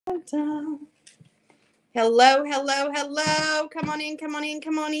Hello, hello, hello. Come on in, come on in,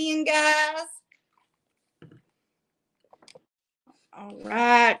 come on in, guys. All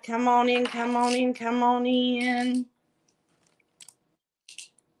right, come on in, come on in, come on in.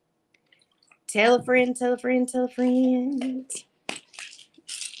 Tell a friend, tell a friend, tell a friend.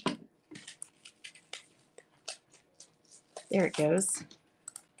 There it goes.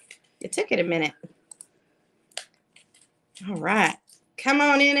 It took it a minute. All right. Come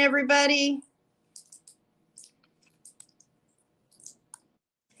on in, everybody.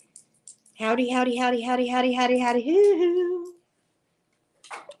 Howdy, howdy, howdy, howdy, howdy, howdy, howdy, hoo.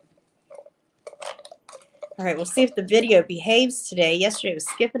 All right, we'll see if the video behaves today. Yesterday it was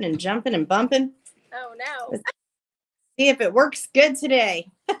skipping and jumping and bumping. Oh, no. Let's see if it works good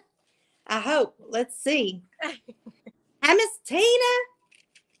today. I hope. Let's see. Hi, Miss Tina.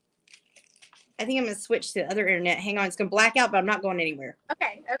 I think I'm going to switch to the other internet. Hang on. It's going to black out, but I'm not going anywhere.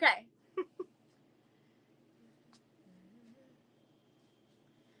 Okay, okay.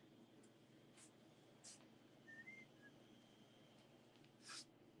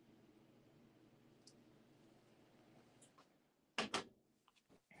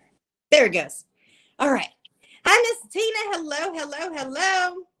 There it goes. All right. Hi, Miss Tina. Hello, hello,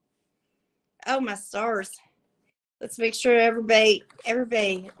 hello. Oh, my stars. Let's make sure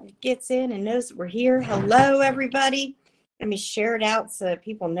everybody gets in and knows that we're here. Hello, everybody. Let me share it out so that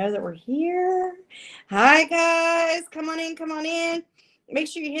people know that we're here. Hi, guys. Come on in, come on in. Make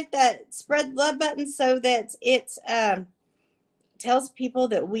sure you hit that spread love button so that it tells people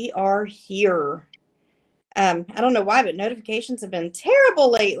that we are here. I don't know why, but notifications have been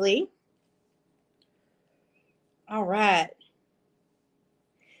terrible lately. All right.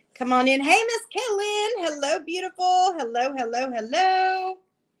 Come on in. Hey, Miss Kellen. Hello, beautiful. Hello, hello, hello.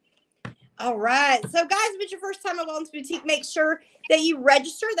 All right. So, guys, if it's your first time at Wellness Boutique, make sure that you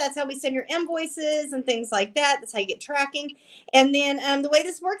register. That's how we send your invoices and things like that. That's how you get tracking. And then the way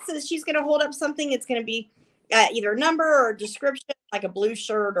this works is she's going to hold up something. It's going to be either a number or a description, like a blue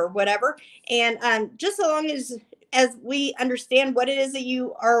shirt or whatever. And just so long as we understand what it is that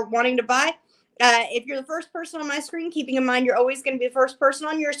you are wanting to buy, if you're the first person on my screen, keeping in mind you're always going to be the first person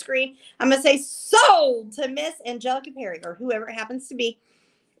on your screen, I'm going to say sold to Miss Angelica Perry or whoever it happens to be.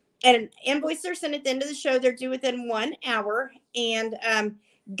 And invoices are sent at the end of the show. They're due within 1 hour. And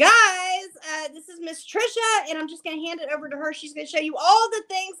guys, this is Miss Trisha, and I'm just going to hand it over to her. She's going to show you all the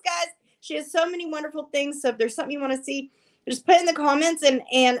things, guys. She has so many wonderful things. So if there's something you want to see, just put in the comments, and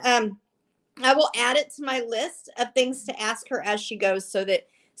I will add it to my list of things to ask her as she goes, so that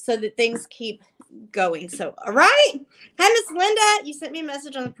things keep going. So, all right. Hi, Miss Linda. You sent me a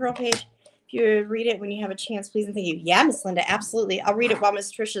message on the Pearl page. If you read it when you have a chance, please and thank you. Yeah, Miss Linda, absolutely. I'll read it while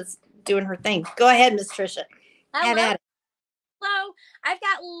Miss Trisha's doing her thing. Go ahead, Miss Trisha. Hello. Have at it. Hello. I've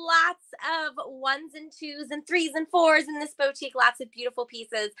got lots of 1s and 2s and 3s and 4s in this boutique, lots of beautiful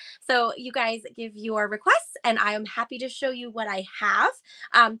pieces. So you guys give your requests and I am happy to show you what I have.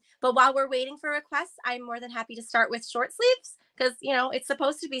 But while we're waiting for requests, I'm more than happy to start with short sleeves because, you know, it's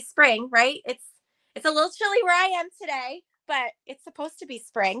supposed to be spring, right? It's a little chilly where I am today, but it's supposed to be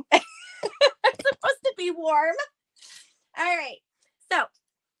spring. It's supposed to be warm. All right. So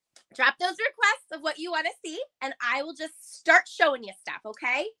drop those requests of what you want to see, and I will just start showing you stuff,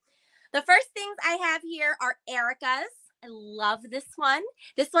 okay? The first things I have here are Erica's. I love this one.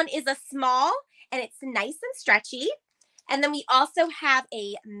 This one is a small, and it's nice and stretchy. And then we also have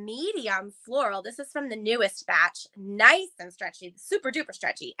a medium floral. This is from the newest batch. Nice and stretchy, super duper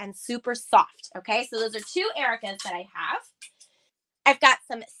stretchy, and super soft, okay? So those are 2 Ericas that I have. I've got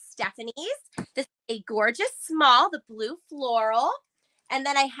some Stephanie's. This is a gorgeous small, the blue floral. And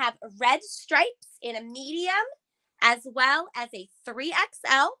then I have red stripes in a medium as well as a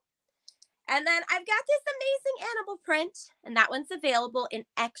 3XL. And then I've got this amazing animal print, and that one's available in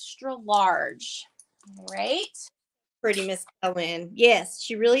extra large. All right. Pretty Miss Ellen. Yes,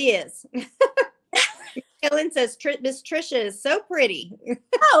 she really is. Ellen says Miss Trisha is so pretty.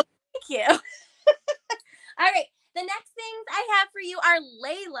 Oh, thank you. All right. The next things I have for you are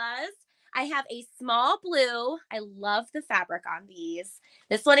Layla's. I have a small blue. I love the fabric on these.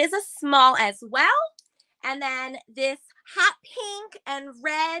 This one is a small as well. And then this hot pink and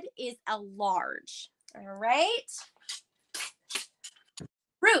red is a large. All right.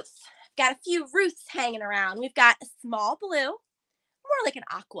 Ruth. Got a few Ruths hanging around. We've got a small blue, more like an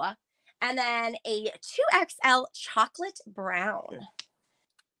aqua, and then a 2XL chocolate brown.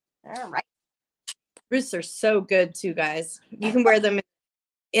 All right. Ruths are so good too, guys. You can wear them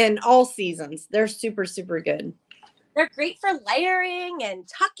in all seasons. They're super, super good. They're great for layering and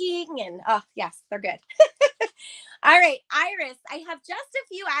tucking and, oh, yes, they're good. All right, iris. I have just a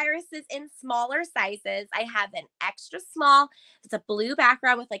few irises in smaller sizes. I have an extra small. It's a blue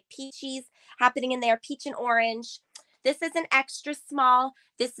background with like peaches happening in there, peach and orange. This is an extra small.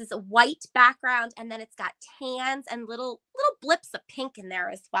 This is a white background, and then it's got tans and little blips of pink in there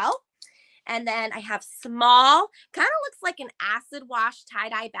as well. And then I have small, kind of looks like an acid wash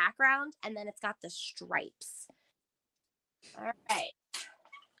tie-dye background, and then it's got the stripes. All right.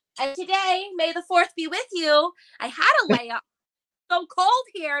 And today, may the 4th be with you. I had a layup. So cold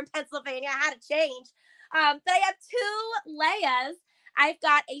here in Pennsylvania. I had to change. But I have 2 layas. I've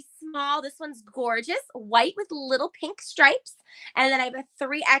got a small, this one's gorgeous, white with little pink stripes. And then I have a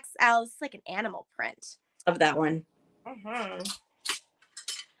 3XL. This is like an animal print. Love that one. All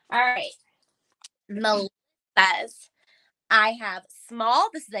right. Melissa's. I have small.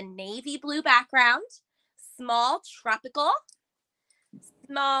 This is a navy blue background. Small tropical.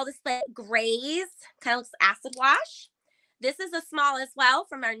 Small, this like grays, kind of looks acid wash. This is a small as well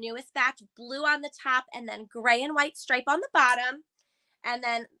from our newest batch, blue on the top and then gray and white stripe on the bottom. And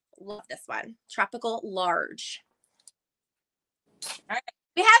then love this one, tropical large. All right.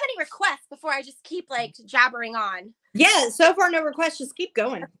 Do we have any requests before I just keep like jabbering on? Yeah, so far no requests. Just keep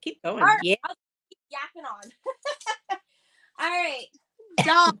going. Keep going. Right, yeah. I'll keep yapping on. All right.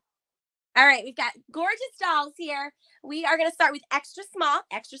 Dolls. All right, we've got gorgeous dolls here. We are going to start with extra small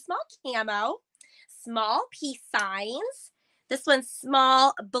camo, small peace signs. This one's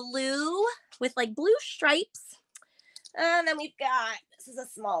small blue with like blue stripes. And then we've got, this is a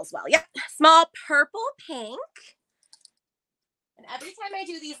small as well. Yep, small purple pink. And every time I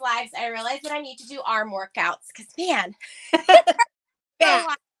do these lives, I realize that I need to do arm workouts because, man.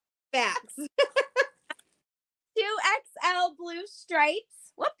 Facts. 2XL blue stripes.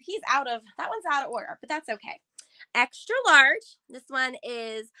 Whoop, that one's out of order, but that's okay. Extra large. This one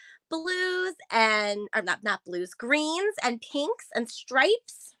is blues and, or not blues, greens and pinks and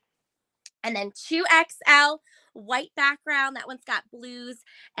stripes. And then 2XL white background. That one's got blues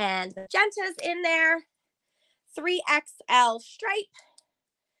and magentas in there. 3XL stripe.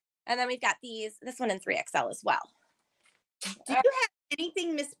 And then we've got this one in 3XL as well. Do you have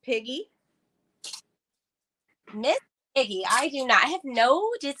anything Miss Piggy? Miss Piggy, I do not. I have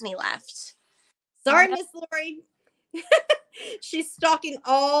no Disney left. Sorry, Miss Lori. She's stalking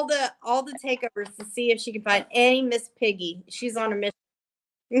all the takeovers to see if she can find any Miss Piggy. She's on a mission.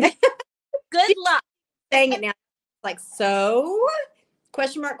 Good luck. Saying it now. Like, so?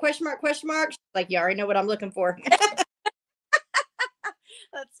 Question mark, question mark, question mark. She's like, you already know what I'm looking for.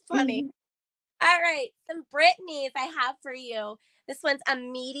 That's funny. All right. Some Britneys I have for you. This one's a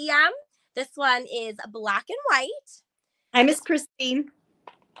medium. This one is black and white. Hi, Miss Christine.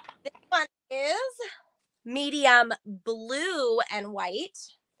 This one is medium blue and white.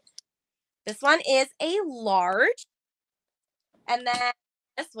 This one is a large. And then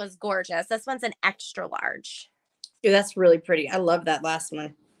this was gorgeous. This one's an extra large. Dude, that's really pretty. I love that last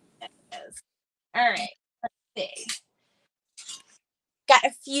one. It is. All right. Let's see. Got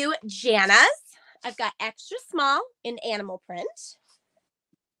a few Janas. I've got extra small in animal print.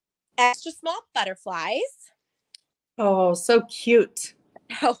 Extra small butterflies. Oh, so cute.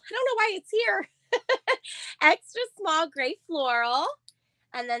 Oh, I don't know why it's here. Extra small gray floral.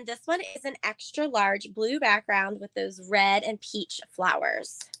 And then this one is an extra large blue background with those red and peach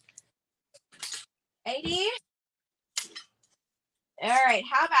flowers. Ready? All right.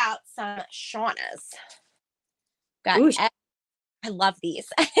 How about some Shauna's? Got I love these.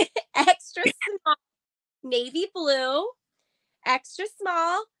 Extra small navy blue. Extra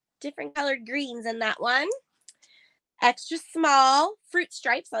small different colored greens in that one. Extra small fruit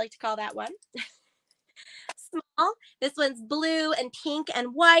stripes. I like to call that one. Small. This one's blue and pink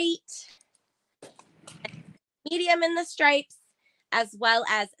and white. Medium in the stripes, as well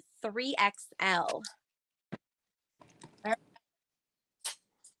as 3XL. Gonna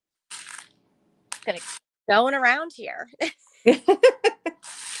keep going around here. I've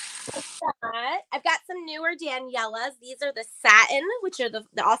got some newer Daniellas. These are the satin, which are the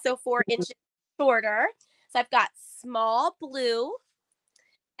also 4 inches shorter. So I've got small blue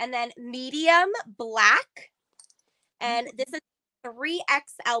and then medium black. And this is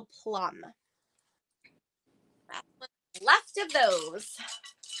 3XL plum. That's what's left of those.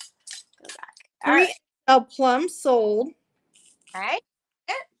 Go back. 3XL plum sold. All right.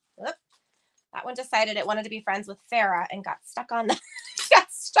 Oop. That one decided it wanted to be friends with Farrah and got stuck on the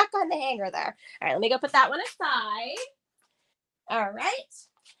hanger there. All right, let me go put that one aside. All right.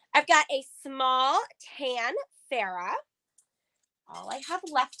 I've got a small tan Farrah. All I have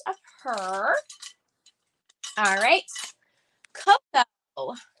left of her. All right. Coco.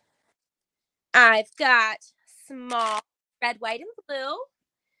 I've got small red, white, and blue.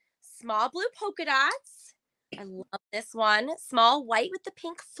 Small blue polka dots. I love this one. Small white with the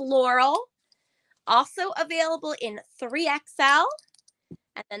pink floral. Also available in 3XL.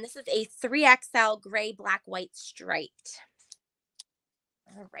 And then this is a 3XL gray, black, white striped.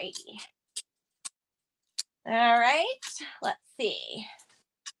 All righty. All right. Let's see.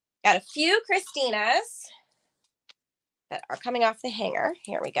 Got a few Christinas that are coming off the hanger.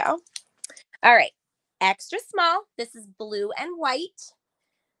 Here we go. All right. Extra small. This is blue and white.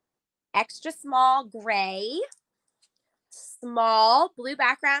 Extra small gray. Small blue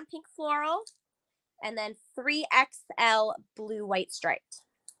background, pink floral. And then 3XL blue, white striped.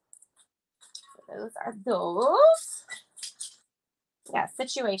 So those are those. Yeah,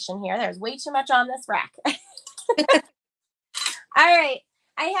 situation here. There's way too much on this rack. All right.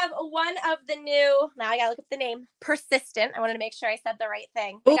 I have one of the new, now I got to look up the name, Persistent. I wanted to make sure I said the right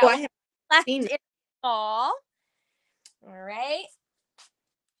thing. Oh, I have left seen in fall. All right.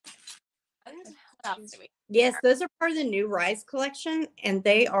 And what else do we? Yes, those are part of the new Rise collection, and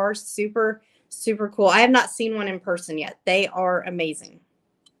they are super, super cool. I have not seen one in person yet. They are amazing.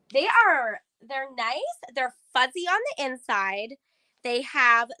 They're nice. They're fuzzy on the inside. They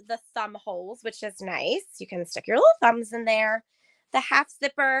have the thumb holes, which is nice. You can stick your little thumbs in there. The half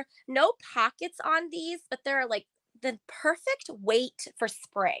zipper, no pockets on these, but they're like the perfect weight for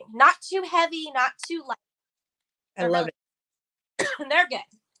spring. Not too heavy, not too light. I love it. They're good.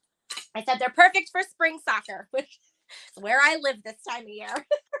 I said they're perfect for spring soccer, which is where I live this time of year.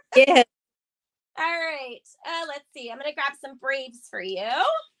 Yeah. All right. Let's see. I'm going to grab some Braves for you.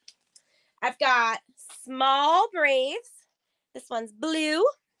 I've got small Braves. This one's blue.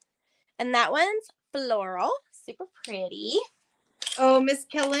 And that one's floral. Super pretty. Oh, Miss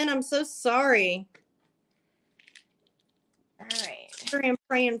Kellen, I'm so sorry. All right. I'm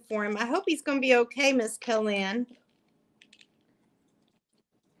praying for him. I hope he's going to be okay, Miss Kellen.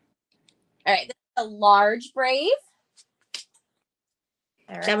 All right. This is a large Brave.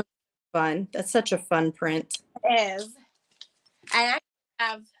 All right. That was fun. That's such a fun print. It is. I actually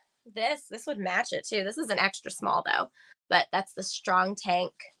have this. This would match it too. This is an extra small though, but that's the strong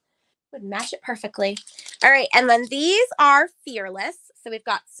tank. Would match it perfectly. All right. And then these are Fearless. So we've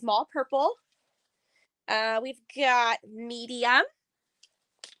got small purple. We've got medium.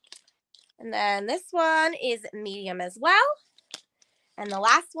 And then this one is medium as well. And the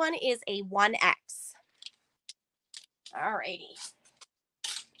last one is a 1X. All righty.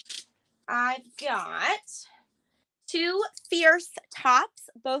 I've got 2 Fierce tops.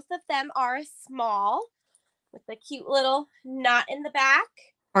 Both of them are small with a cute little knot in the back.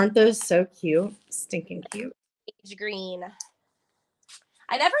 Aren't those so cute? Stinking cute. Sage green.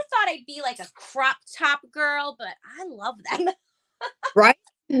 I never thought I'd be like a crop top girl, but I love them. Right?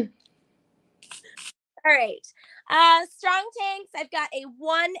 All right. Strong tanks. I've got a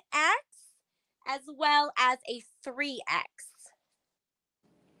 1X as well as a 3X.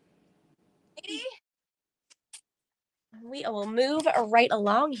 We will move right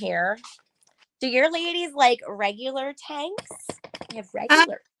along here. Do your ladies like regular tanks? We have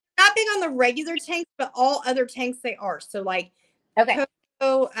regular. Not big on the regular tanks, but all other tanks they are. So like Okay.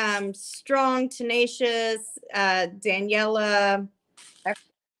 Coco, Strong, Tenacious, Daniela,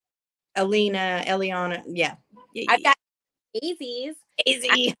 Alina, Eliana. Yeah. I've got daisies.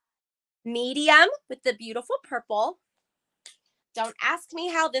 Easy. Medium with the beautiful purple. Don't ask me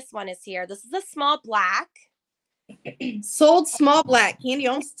how this one is here. This is a small black. Sold small black. Candy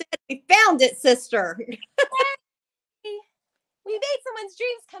Olmstead. We found it, sister. We made someone's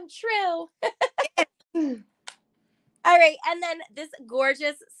dreams come true. All right. And then this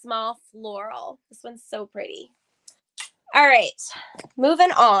gorgeous small floral. This one's so pretty. All right.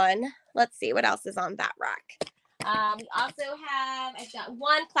 Moving on. Let's see what else is on that rack. We also have, I've got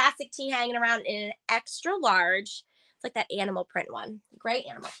one classic tee hanging around in an extra large. It's like that animal print one. Great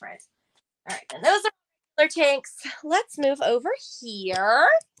animal print. All right. And those are regular tanks. Let's move over here.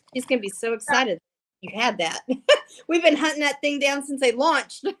 She's going to be so excited you had that. We've been hunting that thing down since they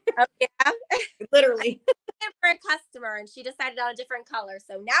launched. Oh, yeah. Literally. For a customer, and she decided on a different color.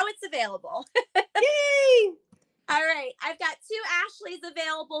 So now it's available. Yay! All right. I've got 2 Ashleys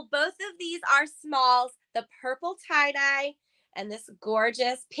available. Both of these are smalls. The purple tie-dye and this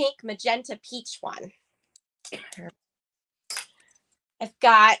gorgeous pink magenta peach one. I've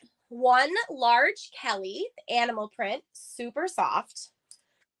got one large Kelly, the animal print, super soft.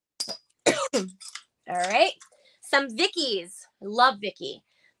 All right. Some Vickies. I love Vicky.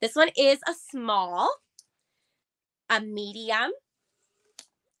 This one is a small, a medium,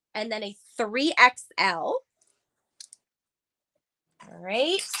 and then a 3XL. All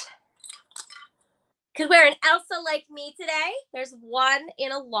right. Could wear an Elsa like me today. There's one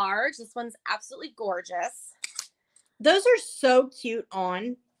in a large. This one's absolutely gorgeous. Those are so cute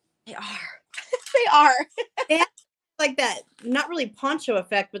on. They are. They are. They have like that, not really poncho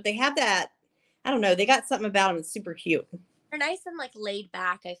effect, but they have that, I don't know, they got something about them that's super cute. They're nice and like laid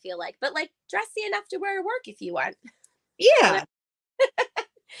back, I feel like, but like dressy enough to wear to work if you want. Yeah.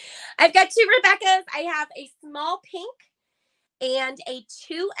 I've got two Rebeccas. I have a small pink and a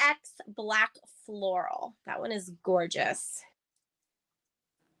 2X black floral. That one is gorgeous.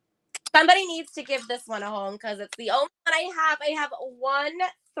 Somebody needs to give this one a home because it's the only one I have. I have one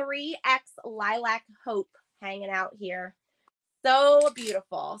 3X lilac hope hanging out here. So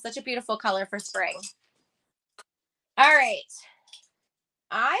beautiful. Such a beautiful color for spring. All right.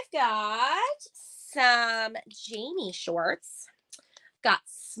 I've got some Jamie shorts. Got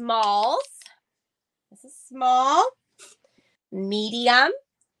smalls. This is small, medium,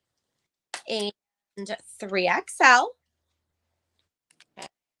 and 3XL. Okay,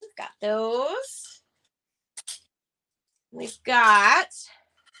 we've got those. We've got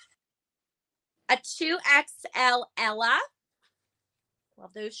a 2XL Ella.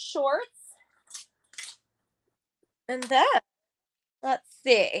 Love those shorts. And then, let's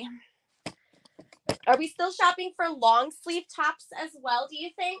see. Are we still shopping for long sleeve tops as well, do you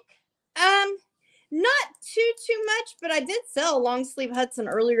think? Not too much, but I did sell a long sleeve Hudson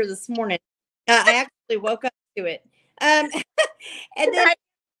earlier this morning. I actually woke up to it. And then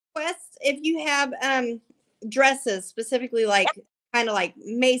request if you have dresses specifically, like kind of like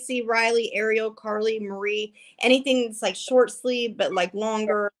Macy, Riley, Ariel, Carly, Marie, anything that's like short sleeve but like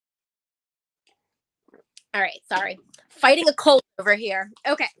longer. All right, sorry. Fighting a cold over here.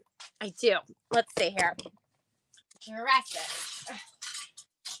 Okay, I do. Let's see here. Dresses.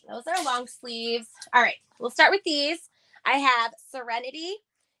 Those are long sleeves. All right, we'll start with these. I have Serenity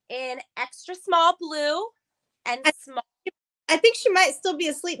in extra small blue and small. I think she might still be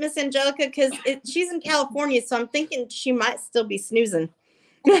asleep, Miss Angelica, because she's in California, so I'm thinking she might still be snoozing.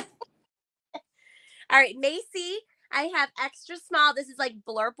 All right, Macy, I have extra small. This is like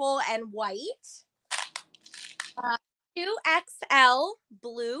blurple and white. 2XL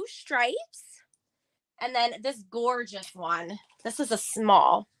blue stripes. And then this gorgeous one. This is a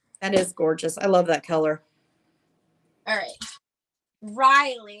small. That is gorgeous. I love that color. All right.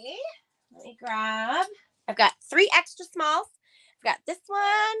 Riley. Let me grab. I've got 3 extra smalls. I've got this one.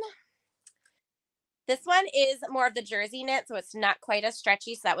 This one is more of the jersey knit, so it's not quite as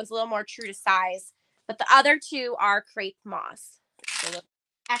stretchy. So that one's a little more true to size. But the other two are crepe moss. So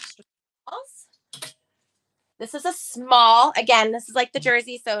extra smalls. This is a small. Again, this is like the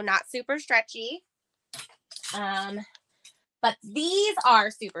jersey, so not super stretchy. But these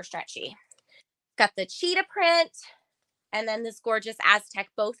are super stretchy. Got the cheetah print and then this gorgeous Aztec,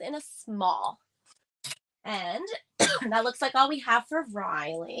 both in a small. And that looks like all we have for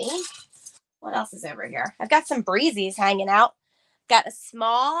Riley. What else is over here? I've got some breezies hanging out. Got a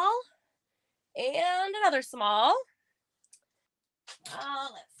small and another small.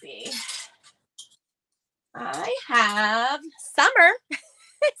 Let's see. I have summer.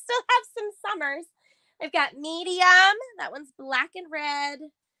 I still have some summers. I've got medium. That one's black and red.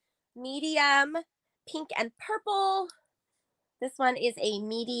 Medium, pink and purple. This one is a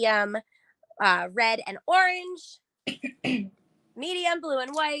medium red and orange. Medium blue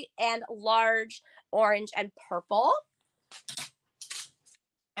and white, and large orange and purple.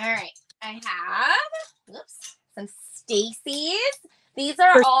 All right. I have some Stacy's. These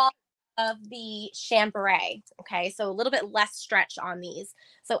are all of the chambray. Okay, so a little bit less stretch on these.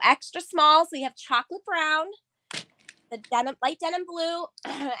 So extra small. So we have chocolate brown, the denim, light denim blue,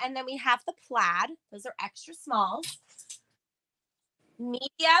 and then we have the plaid. Those are extra small.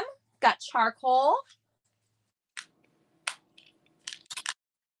 Medium, got charcoal.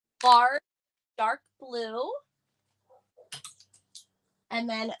 Large, dark blue. And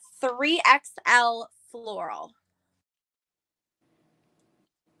then 3XL floral.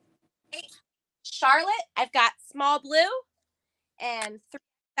 Charlotte, I've got small blue and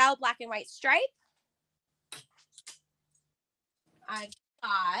 3XL black and white stripe. I've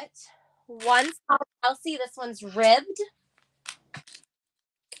got one small Chelsea. This one's ribbed.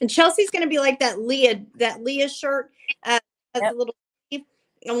 And Chelsea's going to be like that Leah shirt. Has a little sleeve,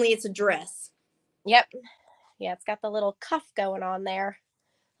 only it's a dress. Yep. Yeah, it's got the little cuff going on there.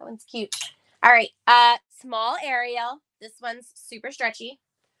 That one's cute. All right. Small Ariel. This one's super stretchy.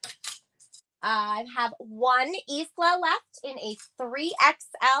 I have one Isla left in a 3XL.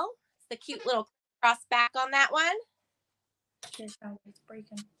 It's the cute little cross back on that one. It's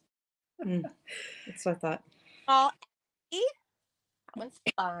breaking. That's what I thought. Small E. That one's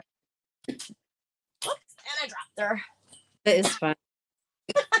fun. I dropped her. That is fun.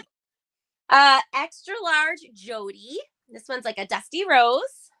 Extra large Jody. This one's like a dusty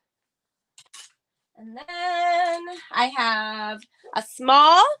rose. And then I have a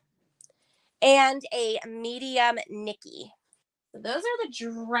small and a medium Nikki. So those are the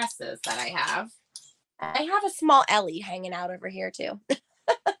dresses that I have. I have a small Ellie hanging out over here too.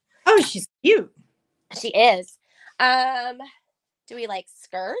 Oh, she's cute. She is. Do we like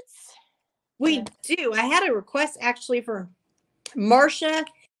skirts? We do. I had a request actually for Marcia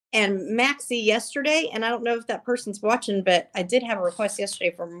and Maxie yesterday, and I don't know if that person's watching, but I did have a request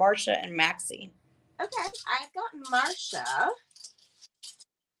yesterday for Marcia and Maxie. Okay, I've got Marcia.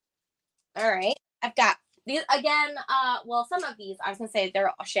 All right, I've got these again. Well, some of these I was gonna say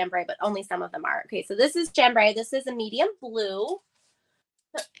they're chambray, but only some of them are. Okay, so this is chambray. This is a medium blue,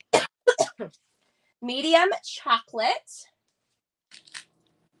 medium chocolate.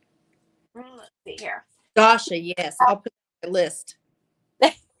 Let's see here. Dasha, yes, I'll put it on my list.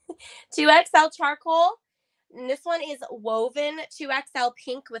 2XL charcoal. And this one is woven 2XL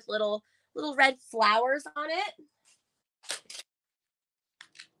pink with little red flowers on it.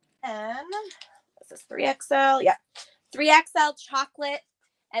 And this is 3XL. Yeah. 3XL chocolate.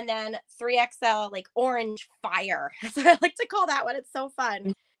 And then 3XL like orange fire. That's what I like to call that one. It's so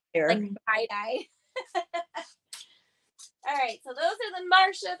fun. Here. Like tie-dye. All right. So those are the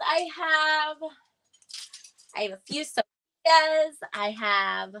Marcias I have. I have a few Sophias. I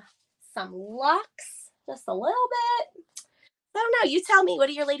have some Lux, just a little bit. I don't know. You tell me. What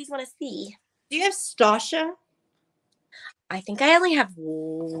do your ladies want to see? Do you have Stasha? I think I only have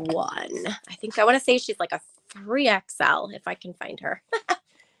one. I think I want to say she's like a 3XL if I can find her.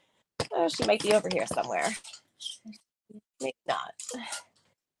 Oh, she might be over here somewhere. Maybe not.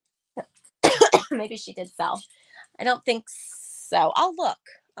 Maybe she did sell. I don't think so. I'll look.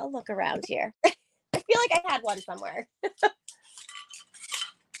 I'll look around here. I feel like I had one somewhere.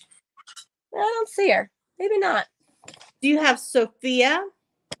 I don't see her. Maybe not. Do you have Sophia?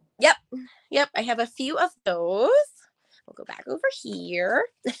 Yep. I have a few of those. We'll go back over here.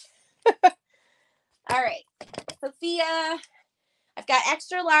 All right. Sophia. I've got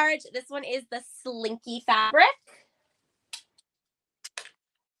extra large. This one is the slinky fabric.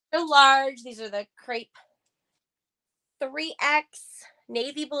 Extra large. These are the crepe 3X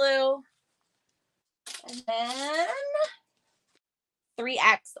navy blue. And then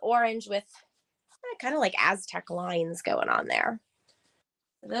 3X orange with kind of like Aztec lines going on there.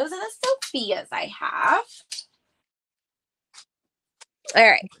 Those are the Sophias I have. All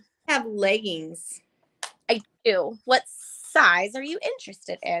right. I have leggings. I do. What size are you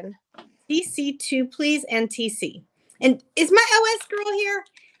interested in? TC2, please, and TC. And is my OS girl here?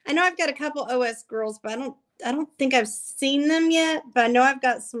 I know I've got a couple OS girls, but I don't think I've seen them yet. But I know I've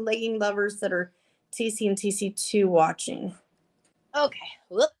got some legging lovers that are TC and TC2 watching. Okay.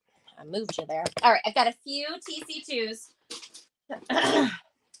 Whoop. I moved you there. All right. I've got a few TC2s.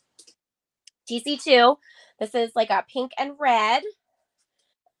 TC2. This is like a pink and red.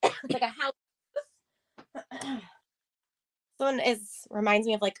 It's like a house. This one reminds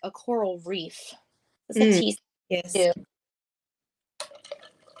me of like a coral reef. This is a TC2. Yes.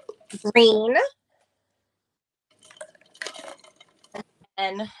 Green.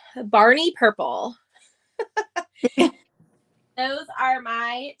 And Barney purple. Those are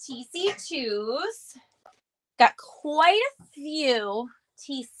my TC2s. Got quite a few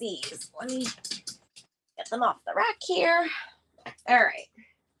TCs. Let me get them off the rack here. All right.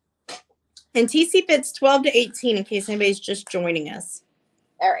 And TC fits 12 to 18 in case anybody's just joining us.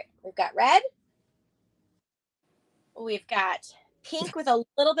 All right. We've got red. We've got pink with a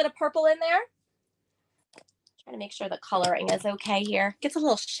little bit of purple in there. Trying to make sure the coloring is okay here. Gets a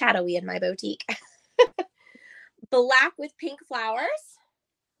little shadowy in my boutique. Black with pink flowers.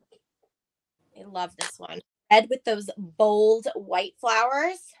 I love this one. Red with those bold white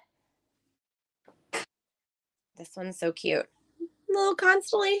flowers. This one's so cute. Little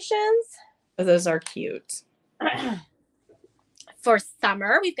constellations. Oh, those are cute. For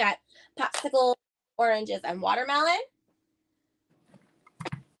summer, we've got popsicle oranges and watermelon.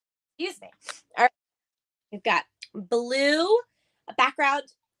 Excuse me. All right. We've got blue background,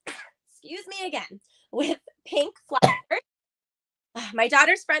 excuse me again, with pink flowers. My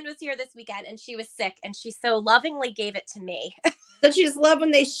daughter's friend was here this weekend and she was sick and she so lovingly gave it to me. Don't you just love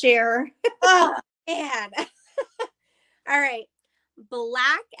when they share? Oh, man. All right.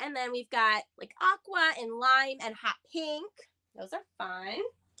 Black, and then we've got like aqua and lime and hot pink. Those are fun.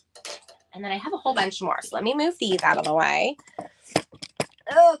 And then I have a whole bunch more. So let me move these out of the way.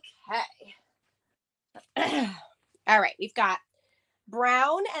 Okay. All right. We've got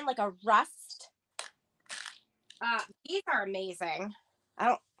brown and like a rust These are amazing.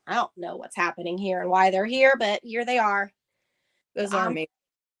 I don't know what's happening here and why they're here, but here they are. Those are amazing.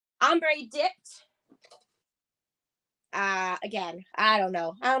 Ombre dipped. Again, I don't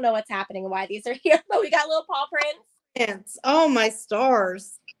know what's happening and why these are here, but we got little paw prints. Oh, my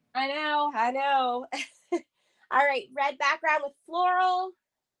stars. I know. All right, red background with floral.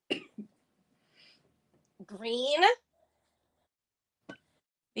 Green.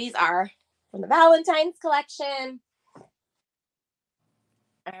 These are from the Valentine's collection.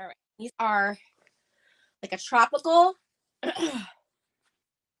 All right, these are like a tropical. You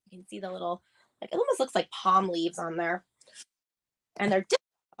can see the little, like, it almost looks like palm leaves on there. And they're dipped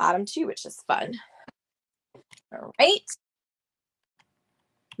at the bottom too, which is fun. All right.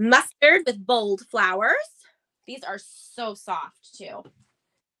 Mustard with bold flowers. These are so soft too.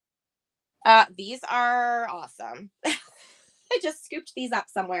 These are awesome. I just scooped these up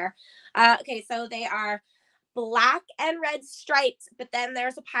somewhere. Okay, so they are black and red striped, but then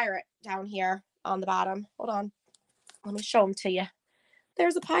there's a pirate down here on the bottom. Hold on. Let me show them to you.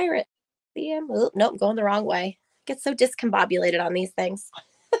 There's a pirate. See him? Oh, nope, I'm going the wrong way. Get so discombobulated on these things.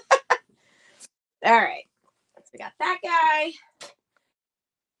 All right. So we got that guy.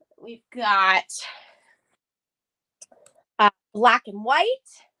 We've got black and white.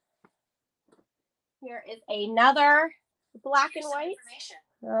 Here is another black and white.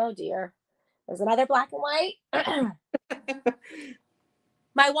 Oh, dear. There's another black and white.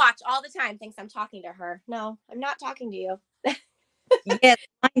 My watch all the time thinks I'm talking to her. No, I'm not talking to you. Yes,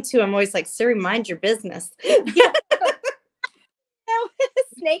 mine too. I'm always like, Siri, mind your business.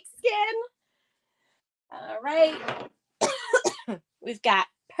 Snake skin. All right. We've got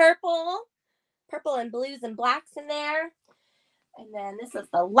purple and blues and blacks in there. And then this is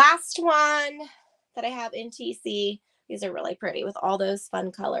the last one that I have in TC. These are really pretty with all those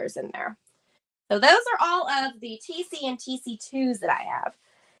fun colors in there. So those are all of the TC and TC2s that I have.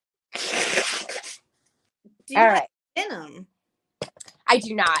 All right. Denim. I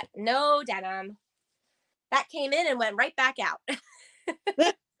do not. No denim. That came in and went right back out.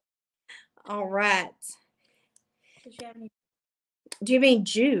 All right. Did you have any? Do you mean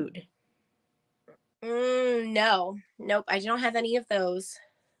Jude? No. Nope. I don't have any of those.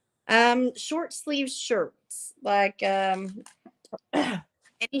 Short sleeve shirts. Like any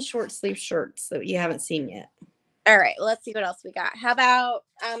short sleeve shirts that you haven't seen yet. All right. Let's see what else we got. How about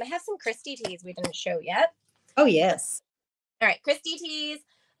I have some Christy tees we didn't show yet. Oh, yes. All right. Christy tees.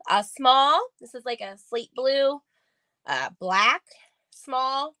 Small. This is like a slate blue. Black.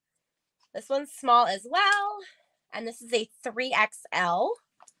 Small. This one's small as well. And this is a 3XL.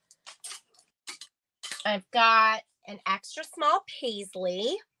 I've got an extra small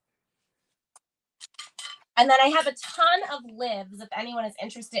paisley. And then I have a ton of libs if anyone is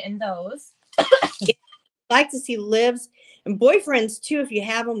interested in those. Like to see libs and boyfriends too if you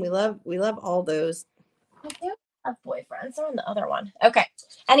have them. We love all those. I do have boyfriends. They're on the other one. Okay.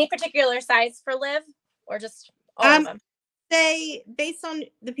 Any particular size for lib or just all of them? Say based on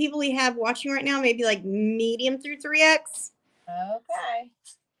the people we have watching right now, maybe like medium through 3X. Okay.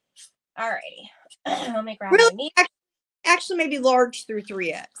 All righty. Let me grab Really, my knee. Actually, maybe large through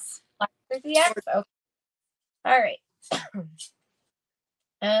 3X. Large through 3X? Okay. All right.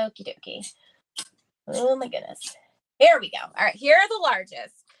 Okie dokie. Oh my goodness. Here we go. All right. Here are the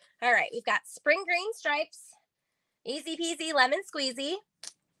largest. All right. We've got spring green stripes. Easy peasy lemon squeezy.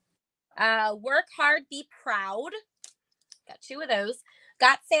 Work hard, be proud. Got two of those.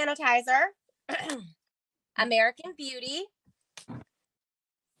 Got sanitizer. American Beauty.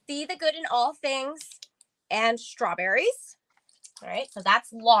 See the good in all things. And strawberries. All right. So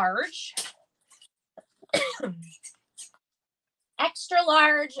that's large. Extra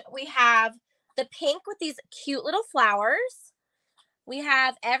large, we have the pink with these cute little flowers. We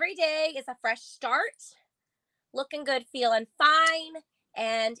have every day is a fresh start, looking good, feeling fine,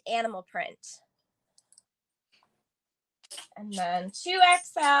 and animal print. And then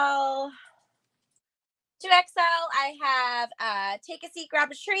 2XL. 2XL, I have Take a Seat,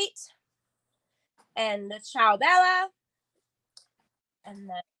 Grab a Treat, and the Ciao Bella. And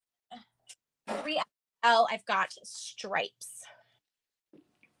then 3XL, I've got stripes.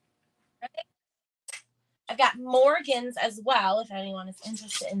 I've got Morgans as well, if anyone is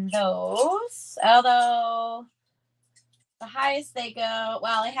interested in those. Although the highest they go,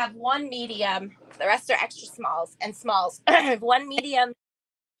 well, I have one medium. The rest are extra smalls and smalls. I have one medium.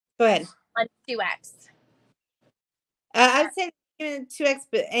 Go ahead. One 2X. I would say 2X,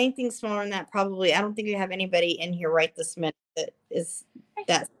 but anything smaller than that, probably. I don't think you have anybody in here right this minute that is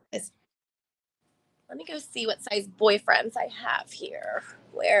that size. Let me go see what size boyfriends I have here.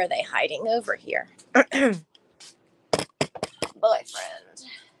 Where are they hiding? Over here. boyfriend.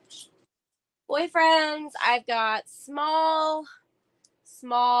 Boyfriends, I've got small,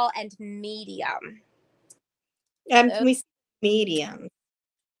 and medium. Can we see medium?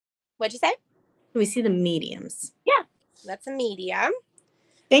 What'd you say? Can we see the mediums? Yeah, that's a medium.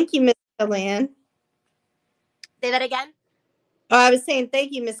 Thank you, Miss Killen. Say that again. Oh, I was saying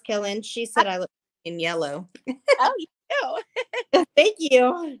thank you, Miss Killen. She said I look in yellow. Oh, you do. Thank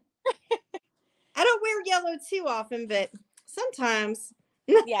you. I don't wear yellow too often, but sometimes.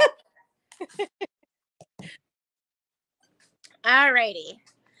 Yeah. Alrighty.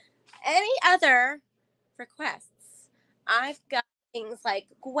 Any other requests? I've got things like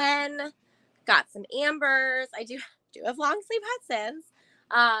Gwen, got some Ambers. I do have long sleeve Hudsons.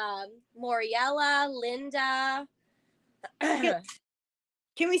 Moriella, Linda.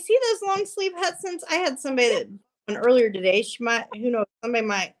 Can we see those long sleeve Hudsons? I had somebody that one earlier today. She might, who knows,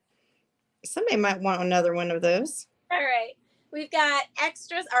 somebody might want another one of those. All right. We've got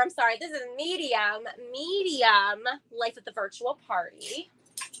extras, or I'm sorry, this is medium, Life at the Virtual Party.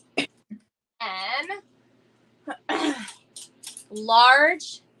 And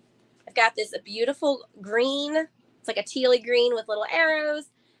large, I've got this beautiful green. It's like a tealy green with little arrows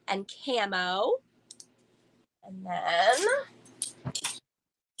and camo. And then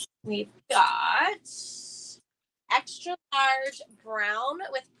we've got extra large brown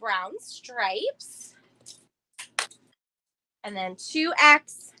with brown stripes. And then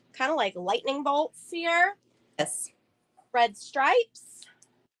 2X, kind of like lightning bolts here. Yes. Red stripes.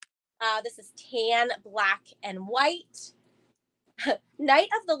 This is tan, black, and white. Night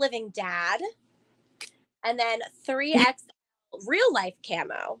of the Living Dad. And then 3X real life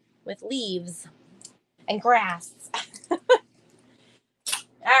camo with leaves and grass. All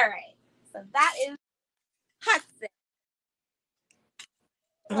right. So that is Hudson.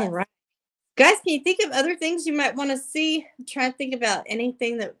 All right. Guys, can you think of other things you might want to see? I'm trying to think about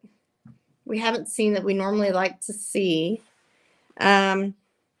anything that we haven't seen that we normally like to see. Do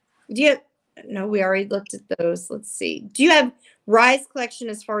you have, no, we already looked at those. Let's see. Do you have Rise collection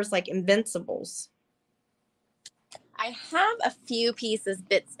as far as like Invincibles? I have a few pieces,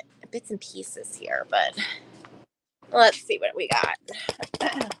 bits and pieces here, but let's see what we got.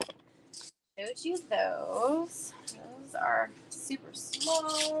 Showed you those. Those are super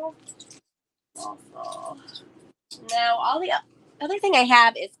small. Awful. Now, all the other thing I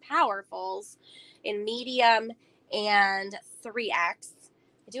have is Powerfuls in medium and 3X.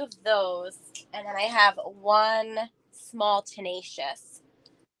 I do have those. And then I have one small Tenacious.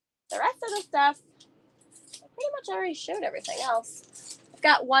 The rest of the stuff, I pretty much already showed everything else. I've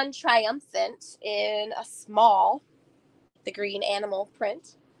got one Triumphant in a small, the green animal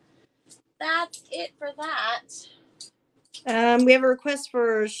print. That's it for that. We have a request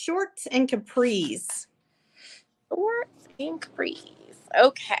for shorts and capris. Shorts and capris.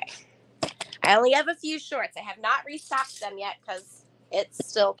 Okay. I only have a few shorts. I have not restocked them yet because it's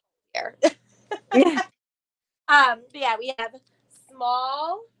still here. Yeah. Yeah, we have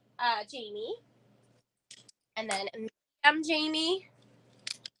small Jamie, and then medium Jamie,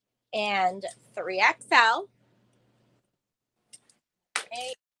 and 3XL.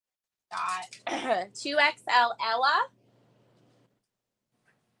 Okay. Got 2XL Ella.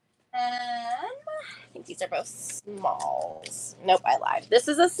 I think these are both smalls. Nope, I lied. This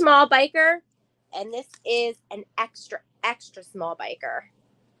is a small biker, and this is an extra small biker.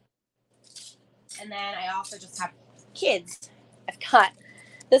 And then I also just have kids. I've cut.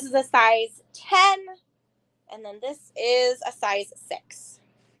 This is a size 10, and then this is a size 6. That's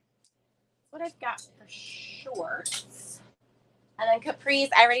what I've got for shorts. And then capris,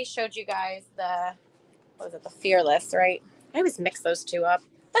 I already showed you guys the, what was it, the Fearless, right? I always mix those two up.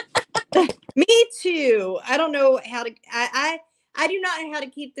 Me too. I don't know how to, I do not know how to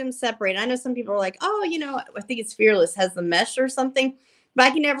keep them separate. I know some people are like, oh, you know, I think it's Fearless has the mesh or something, but I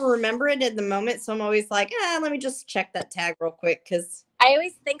can never remember it at the moment. So I'm always like, let me just check that tag real quick. Cause I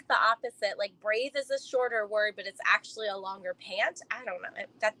always think the opposite. Like brave is a shorter word, but it's actually a longer pant. I don't know.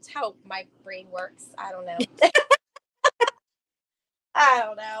 That's how my brain works. I don't know. I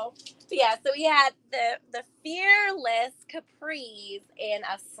don't know. But yeah, so we had the Fearless capris in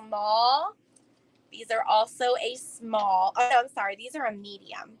a small. These are also a small. Oh, no, I'm sorry. These are a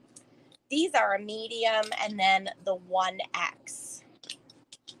medium. These are a medium and then the 1X.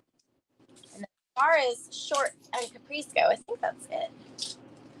 And as far as shorts and capris go, I think that's it.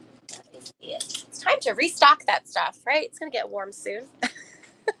 Let me see it. It's time to restock that stuff, right? It's going to get warm soon.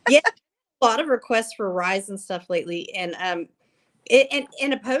 Yeah, a lot of requests for Rise and stuff lately. And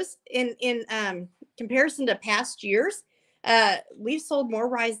in a post in comparison to past years, we've sold more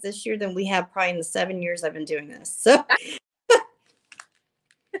Rise this year than we have probably in the 7 years I've been doing this. So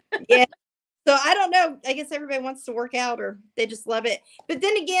Yeah. So I don't know. I guess everybody wants to work out or they just love it. But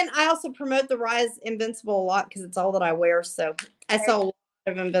then again, I also promote the Rise Invincible a lot because it's all that I wear. So I sell a lot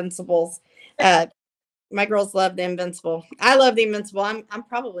of Invincibles. My girls love the Invincible. I love the Invincible. I'm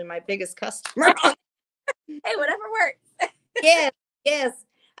probably my biggest customer. Hey, whatever works. Yes, yes.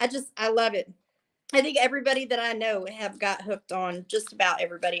 I love it. I think everybody that I know have got hooked on, just about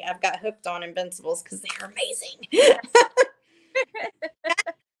everybody. I've got hooked on Invincibles because they're amazing.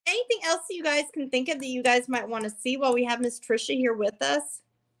 Anything else you guys can think of that you guys might want to see while we have Miss Trisha here with us?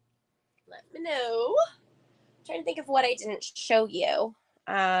 Let me know. I'm trying to think of what I didn't show you.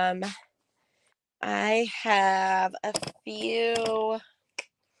 I have a few.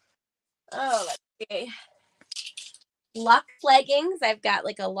 Oh, let's see. Luxe leggings. I've got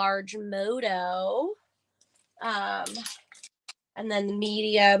like a large moto. And then the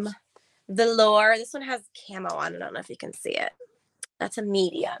medium velour. This one has camo on. I don't know if you can see it. That's a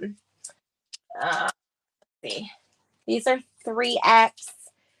medium. Let's see. These are 3X.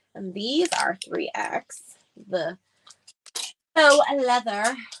 And these are 3X. The faux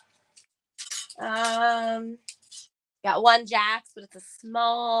leather. Got one Jax, but it's a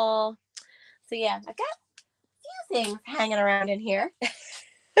small. So yeah, I've got a few things hanging around in here.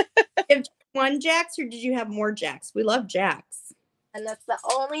 Have one Jax or did you have more Jax? We love Jax. And that's the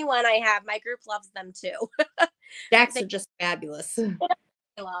only one I have. My group loves them too. Jax are just fabulous.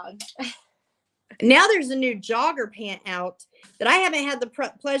 Long. Now there's a new jogger pant out that I haven't had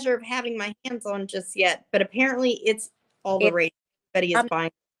the pleasure of having my hands on just yet, but apparently it's all the rage. Everybody is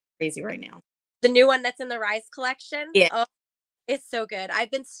buying crazy right now. The new one that's in the Rise collection. Yeah. Oh, it's so good.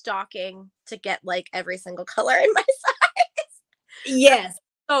 I've been stalking to get like every single color in my size. Yes.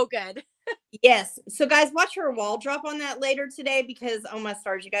 So good. Yes. So guys, watch her wall drop on that later today because oh my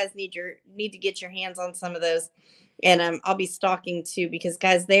stars, you guys need to get your hands on some of those. And I'll be stalking too because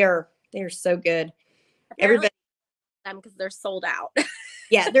guys, they're so good. Apparently, them because they're sold out.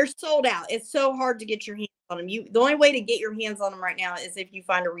 Yeah, they're sold out. It's so hard to get your hands on them. The only way to get your hands on them right now is if you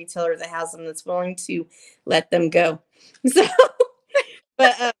find a retailer that has them that's willing to let them go. So,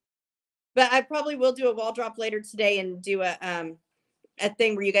 but I probably will do a wall drop later today and do a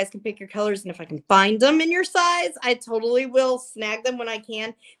thing where you guys can pick your colors. And if I can find them in your size, I totally will snag them when I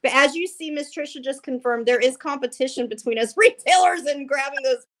can. But as you see, Miss Trisha just confirmed there is competition between us retailers and grabbing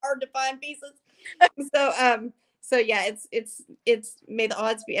those hard to find pieces. So yeah, it's may the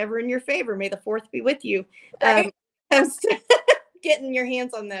odds be ever in your favor. May the fourth be with you. Getting your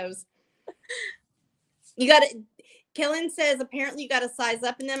hands on those. You got it. Kellen says apparently you got to size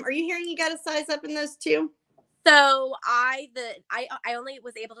up in them. Are you hearing you got to size up in those too? So I only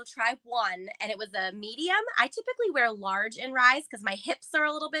was able to try one and it was a medium. I typically wear large in Rise because my hips are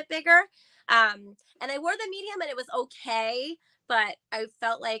a little bit bigger. And I wore the medium and it was okay, but I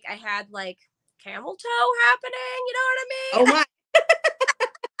felt like I had like camel toe happening, you know what I mean? Oh my.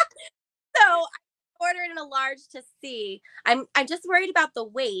 So I ordered in a large to see. I'm just worried about the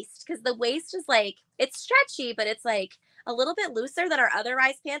waist because the waist is like it's stretchy, but it's like a little bit looser than our other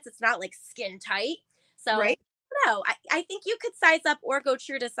Rise pants. It's not like skin tight. So right. No, I think you could size up or go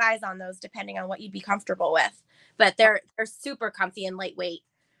true to size on those depending on what you'd be comfortable with. But they're super comfy and lightweight.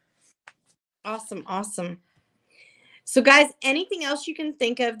 Awesome, awesome. So guys, anything else you can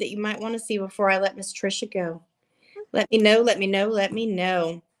think of that you might want to see before I let Miss Trisha go? Let me know, let me know, let me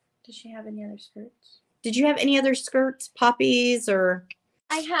know. Does she have any other skirts? Did you have any other skirts, poppies, or?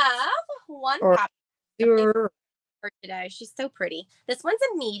 I have one poppy for today. She's so pretty. This one's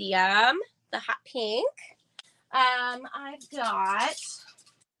a medium, the hot pink. I've got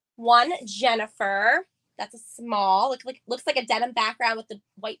one Jennifer. That's a small. Looks like a denim background with the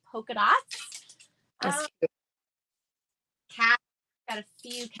white polka dots. Cat. Got a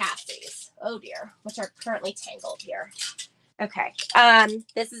few Cassies. Oh dear, which are currently tangled here. Okay.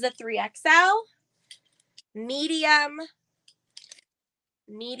 This is a 3XL, medium,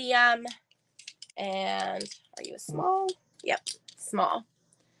 and are you a small? Yep, small.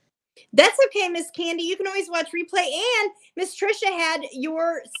 That's okay, Miss Candy. You can always watch replay. And Miss Trisha had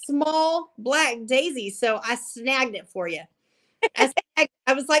your small black daisy, so I snagged it for you. I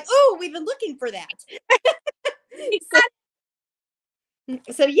was like, oh, we've been looking for that.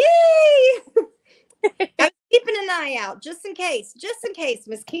 So yay! I was keeping an eye out just in case,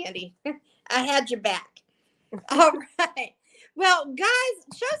 Miss Candy. I had your back. All right. Well, guys,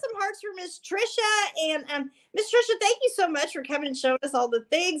 show some hearts for Miss Trisha. And Miss Trisha, thank you so much for coming and showing us all the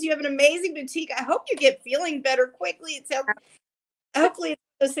things. You have an amazing boutique. I hope you get feeling better quickly. It sounds hopefully it's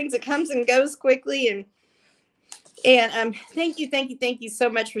those things that comes and goes quickly. And thank you so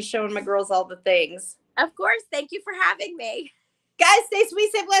much for showing my girls all the things. Of course. Thank you for having me. Guys, stay sweet,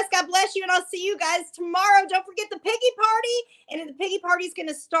 stay blessed. God bless. and I'll see you guys tomorrow. Don't forget the piggy party. And the piggy party is going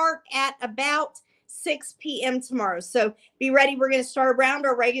to start at about 6 p.m. tomorrow. So be ready. We're going to start around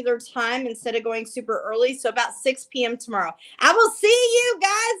our regular time instead of going super early. So about 6 p.m. tomorrow. I will see you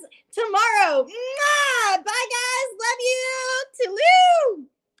guys tomorrow. Mwah! Bye, guys. Love you. Toodaloo.